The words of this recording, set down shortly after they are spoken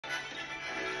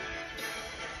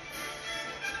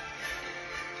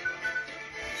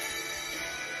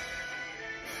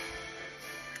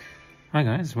Hi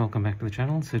guys, welcome back to the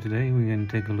channel. So today we're going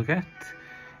to take a look at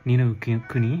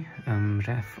Kuni,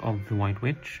 Wrath of the White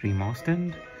Witch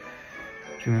Remastered. Do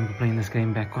you remember playing this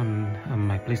game back on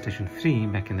my PlayStation 3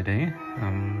 back in the day?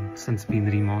 Since been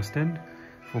remastered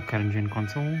for current gen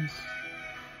consoles.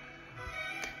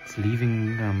 It's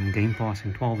leaving Game Pass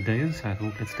in 12 days, so I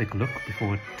thought let's take a look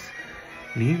before it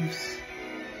leaves.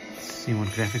 Let's see what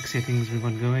graphic settings we've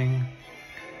got going.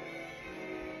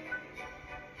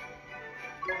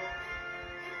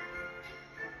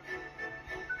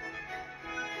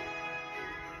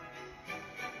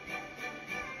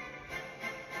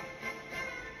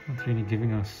 Not really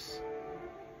giving us...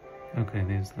 Okay,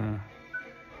 there's the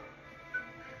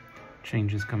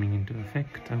changes coming into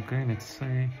effect. Okay, let's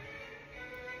say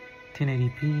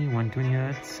 1080p,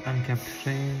 120Hz, uncapped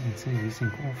frame. Let's say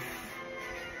VSync off.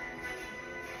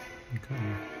 Okay.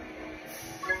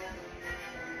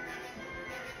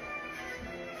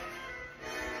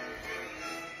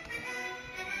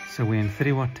 So we're in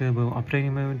 30W turbo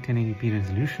operating mode, 1080p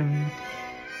resolution.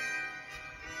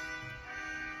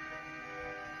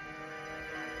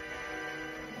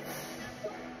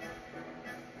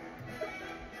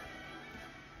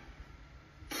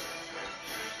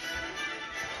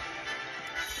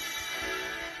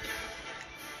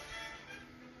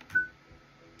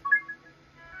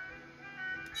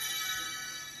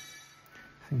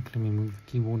 Let me move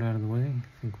the keyboard out of the way.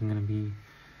 I think we're going to be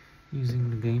using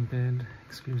the gamepad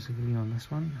exclusively on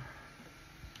this one.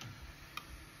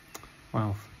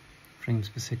 Wow, frames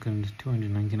per second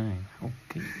 299.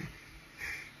 Okay.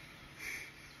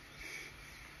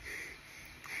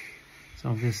 So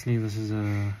obviously this is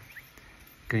a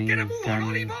game done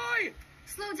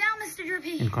Slow down, Mr.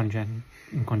 Drippy.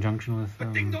 in conjunction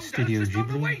with Studio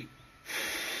Ghibli.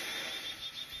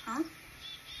 Huh?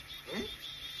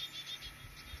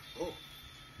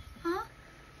 Huh?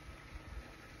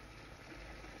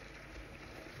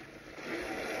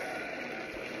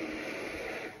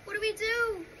 What do we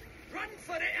do? Run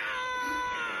for it!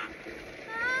 Ah!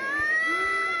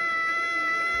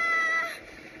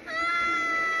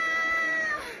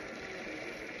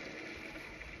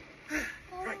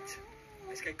 Right,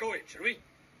 let's get going, shall we?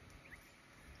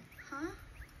 Huh?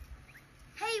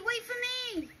 Hey, wait for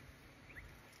me!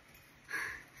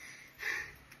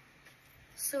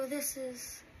 So this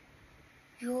is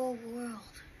your world.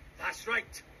 That's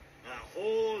right. A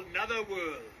whole nother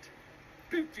world.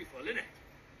 Beautiful, isn't it?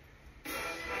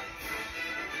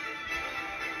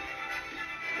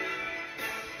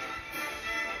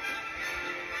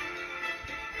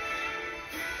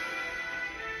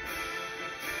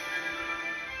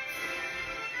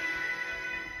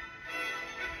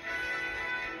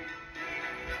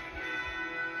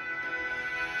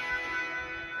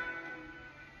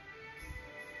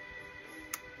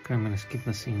 Okay, I'm gonna skip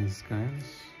the scenes,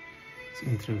 guys. It's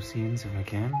intro scenes if I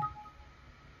can.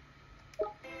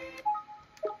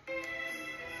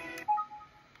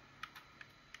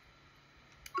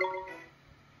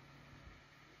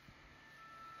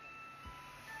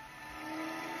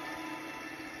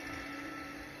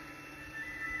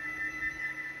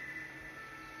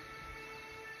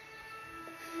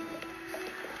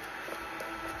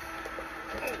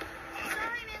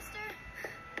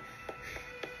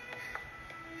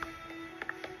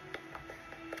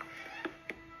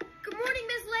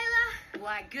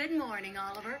 Why, good morning,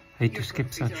 Oliver. Hate to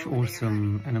skip such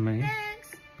awesome anime,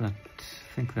 but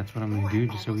I think that's what I'm going to do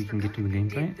just so we can get to the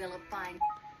gameplay.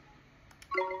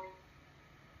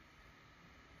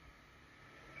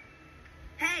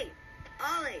 Hey,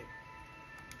 Ollie!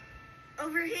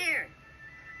 Over here!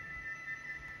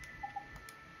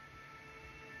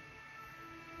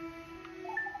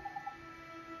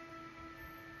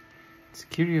 It's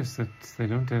curious that they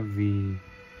don't have the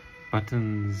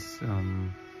buttons,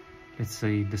 let's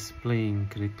say, displaying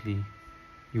correctly.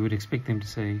 You would expect them to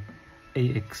say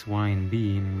A, X, Y, and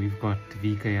B, and we've got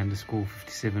VK underscore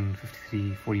 57,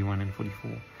 53, 41, and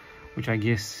 44, which I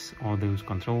guess are those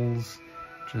controls,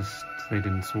 just they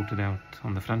didn't sort it out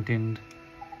on the front end.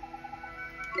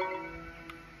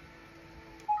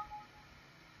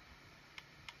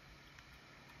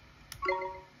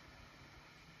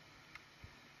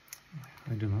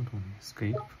 I do not want to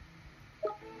escape.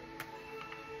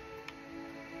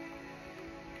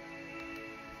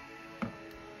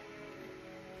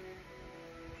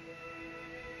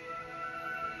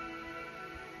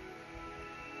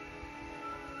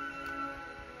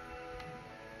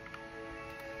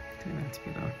 Okay, that's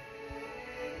better.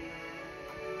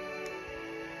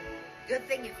 Good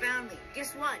thing you found me.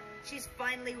 Guess what? She's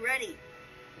finally ready.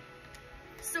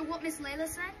 So what Miss Layla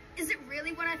said? Is it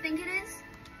really what I think it is?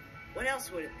 What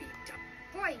else would it be?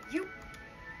 Boy, you...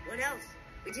 What else?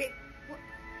 We take... What,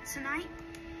 tonight?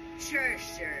 Sure.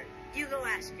 You go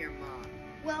ask your mom.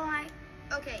 Well,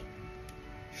 okay.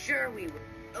 Sure we will.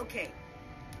 Okay.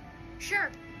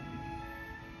 Sure.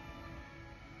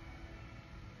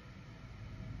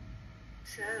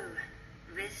 So,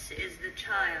 this is the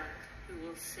child who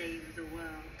will save the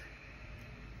world.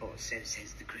 Or so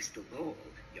says the crystal ball,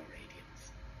 Your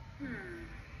Radiance.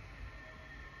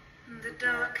 The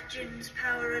Dark Jinn's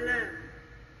power alone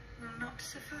will not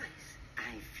suffice.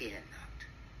 I fear not.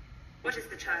 What is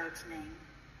the child's name?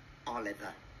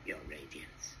 Oliver, Your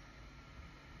Radiance.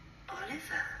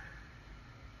 Oliver.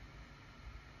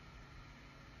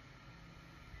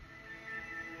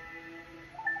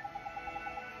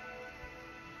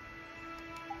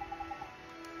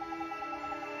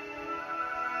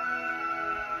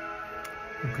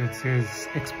 Okay, it says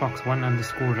Xbox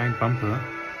One_right bumper.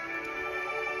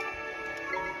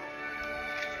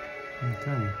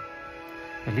 Okay.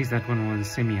 At least that one was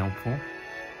semi-helpful.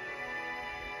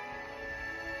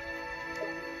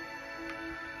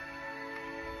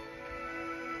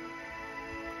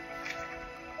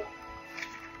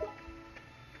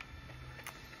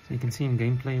 So you can see in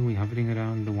gameplay we're hovering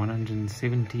around the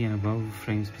 170 and above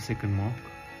frames per second mark.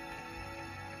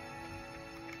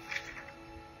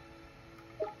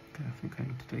 Okay, I think I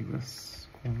need to take this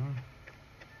corner.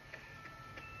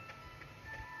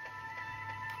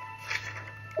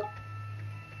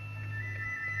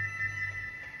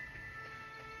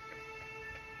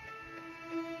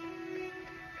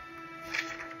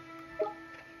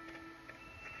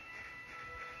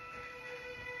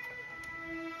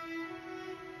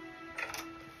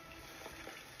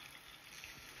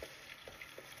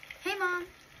 Hey, Mom.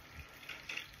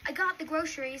 I got the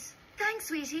groceries. Thanks,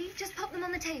 sweetie. Just pop them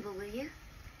on the table, will you?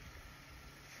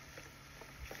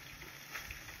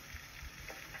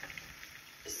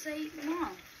 Say,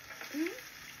 Mom.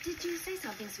 Did you say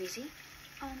something, sweetie?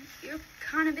 You're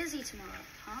kind of busy tomorrow,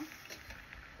 huh?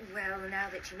 Well, now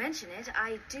that you mention it,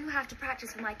 I do have to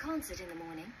practice for my concert in the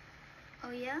morning.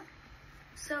 Oh, yeah?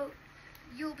 So,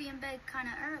 you'll be in bed kind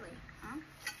of early, huh?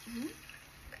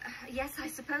 Yes, I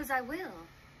suppose I will.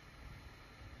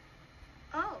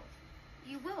 Oh,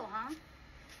 you will, huh?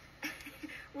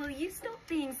 Will you stop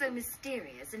being so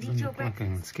mysterious and eat Doesn't your look like I can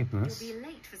breakfast? skip this. You'll be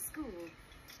late for school.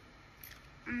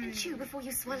 And chew before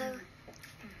you swallow.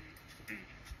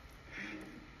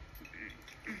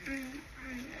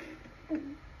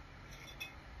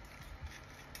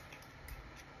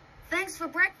 Thanks for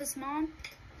breakfast, Mom.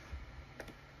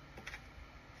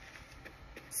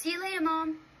 See you later,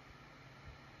 Mom.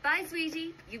 Bye,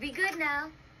 sweetie. You be good now.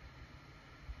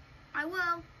 I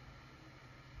will.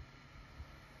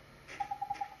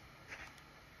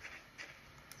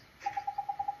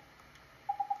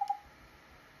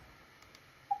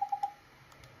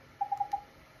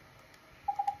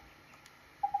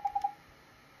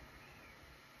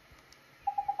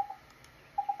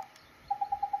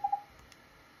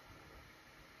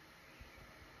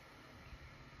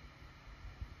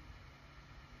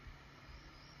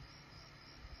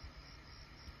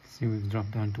 See, we've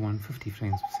dropped down to 150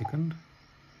 frames per second.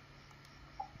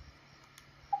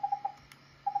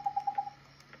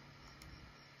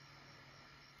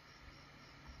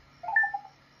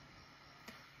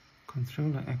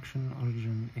 Controller action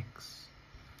origin X,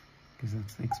 because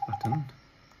that's the X button.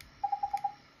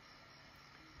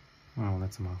 Wow,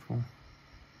 that's a mouthful.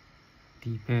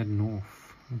 D-pad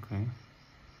north, okay.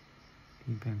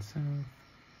 D-pad south.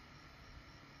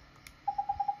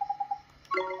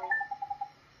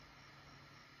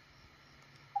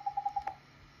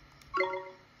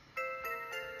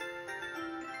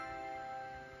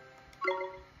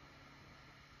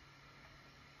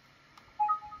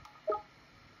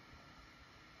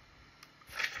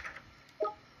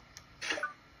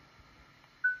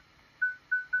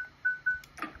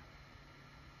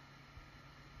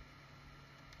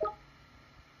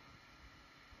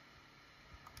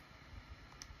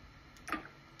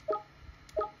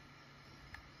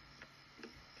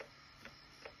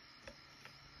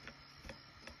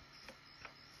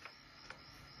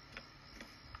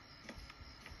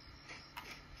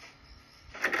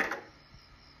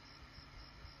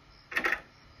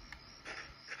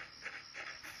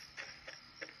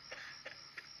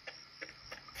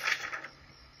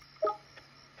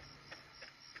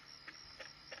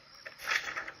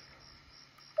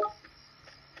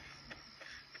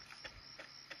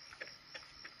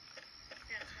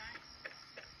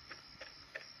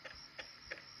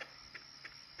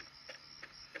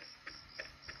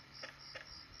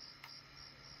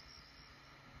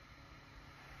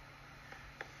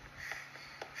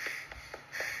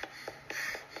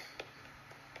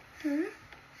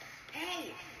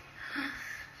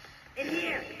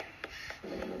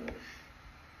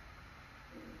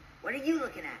 What are you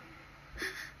looking at?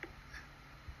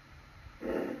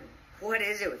 What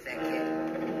is it with that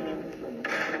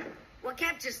kid? What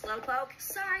kept you, Slowpoke?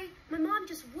 Sorry, my mom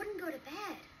just wouldn't go to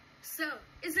bed. So,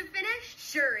 is it finished?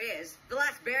 Sure is. The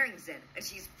last bearing's in, and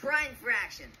she's primed for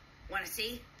action. Want to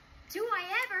see? Do I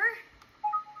ever?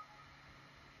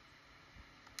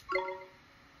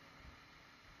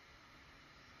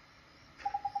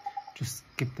 Just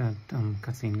skip that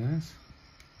cutscene, guys.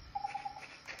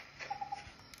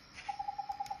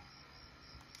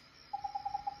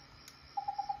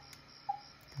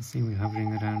 You can see we're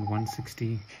hovering around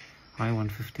 160, high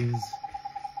 150s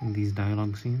in these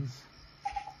dialogue scenes.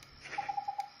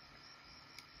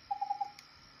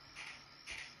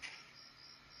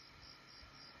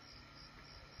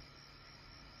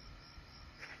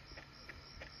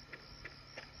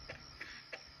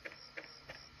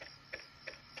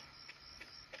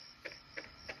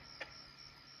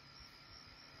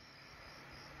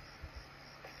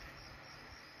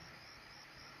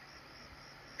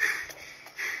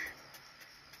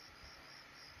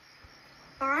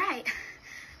 All right.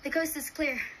 The coast is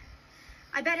clear.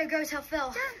 I better go tell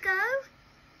Phil. Don't go.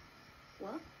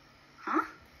 What? Huh?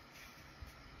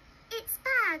 It's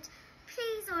bad.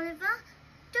 Please, Oliver.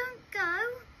 Don't go.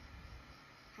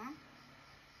 Huh?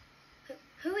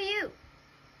 Who are you?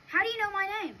 How do you know my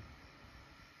name?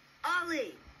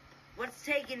 Ollie! What's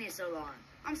taking you so long?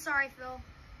 I'm sorry, Phil.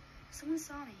 Someone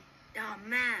saw me. Oh,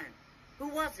 man. Who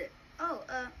was it? Oh,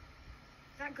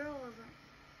 that girl over.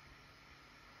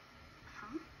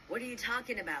 Huh? What are you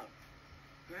talking about?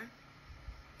 Huh?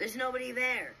 There's nobody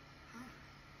there. Huh.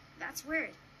 That's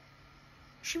weird.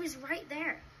 She was right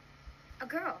there. A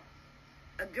girl.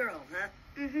 A girl, huh?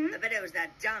 Mm-hmm. I bet it was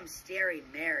that dumb, scary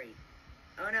Mary.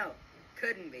 Oh, no.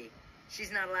 Couldn't be.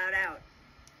 She's not allowed out.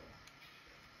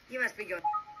 You must be going...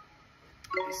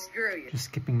 Screw you. Just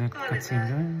skipping that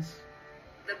cutscene, guys.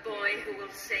 The boy who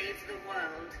will save the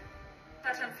world.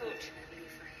 But unfortunately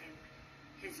for him,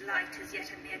 his light is yet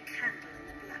a mere candle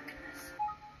in the blackness.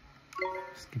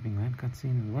 Skipping that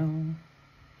cutscene as well.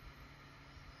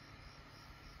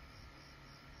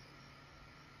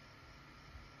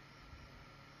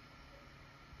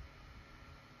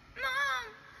 Mom!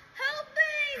 Help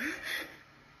me!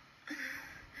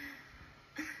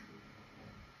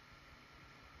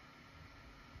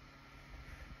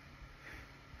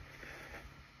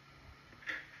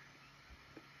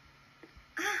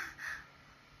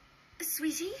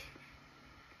 Sweetie?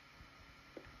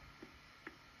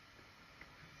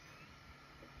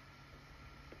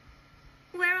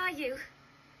 Where are you?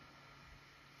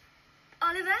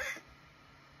 Oliver?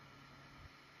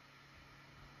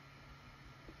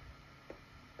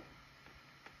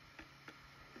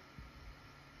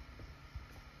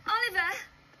 Oliver?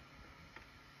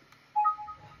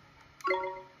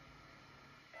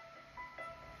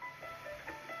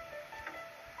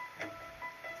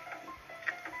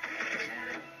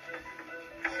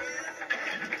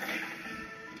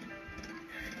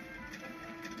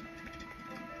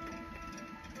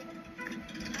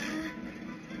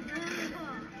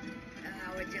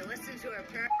 Would you listen to her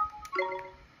prayer?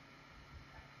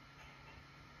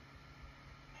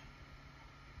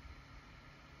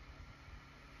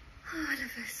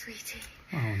 Oliver, sweetie.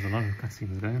 Wow, there's a lot of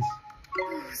cutscenes, guys.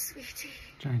 Oh, sweetie.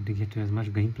 Trying to get to as much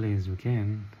gameplay as we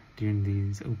can during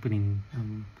these opening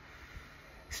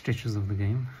stretches of the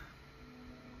game.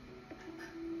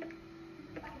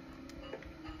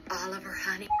 Oliver,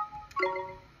 honey.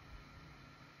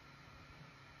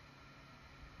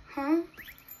 Huh?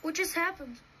 What just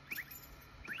happened?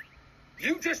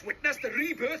 You just witnessed the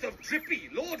rebirth of Drippy,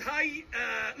 Lord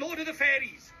of the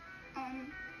Fairies.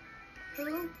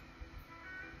 Who?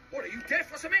 What, are you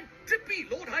deaf or something? Drippy,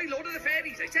 Lord of the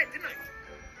Fairies, I said, didn't I?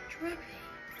 Drippy.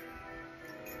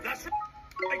 That's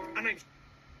right, and I'm...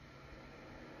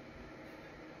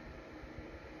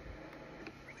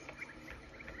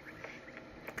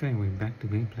 Okay, we're back to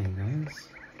gameplay, guys.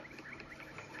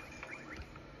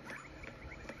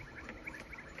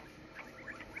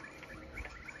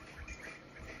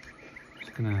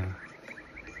 Just gonna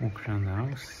walk around the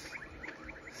house,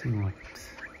 see what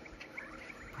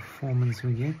performance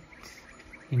we get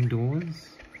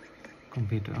indoors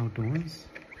compared to outdoors.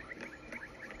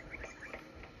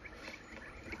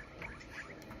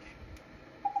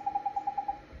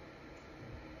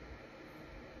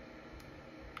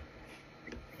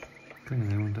 Okay,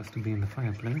 they want us to be in the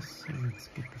fireplace, so let's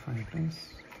get the fireplace.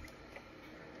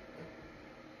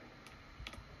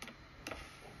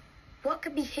 What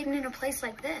could be hidden in a place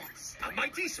like this? A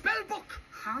mighty spell book!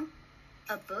 Huh?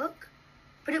 A book?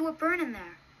 But it would burn in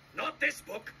there. Not this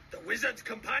book. The Wizard's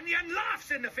Companion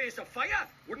laughs in the face of fire.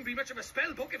 Wouldn't be much of a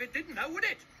spell book if it didn't now, would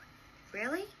it?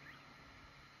 Really?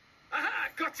 Aha,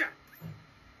 gotcha.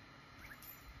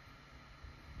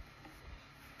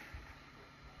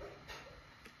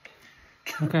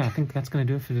 Okay, I think that's going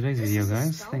to do it for today's video,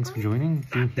 guys. Thanks for joining.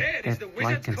 Do That there hit is the that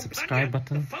Wizard's like and subscribe Companion,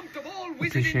 button. the fount of all wizarding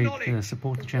Appreciate the knowledge.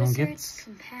 support the channel Wizard's gets.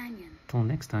 companion. Till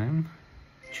next time,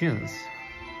 cheers.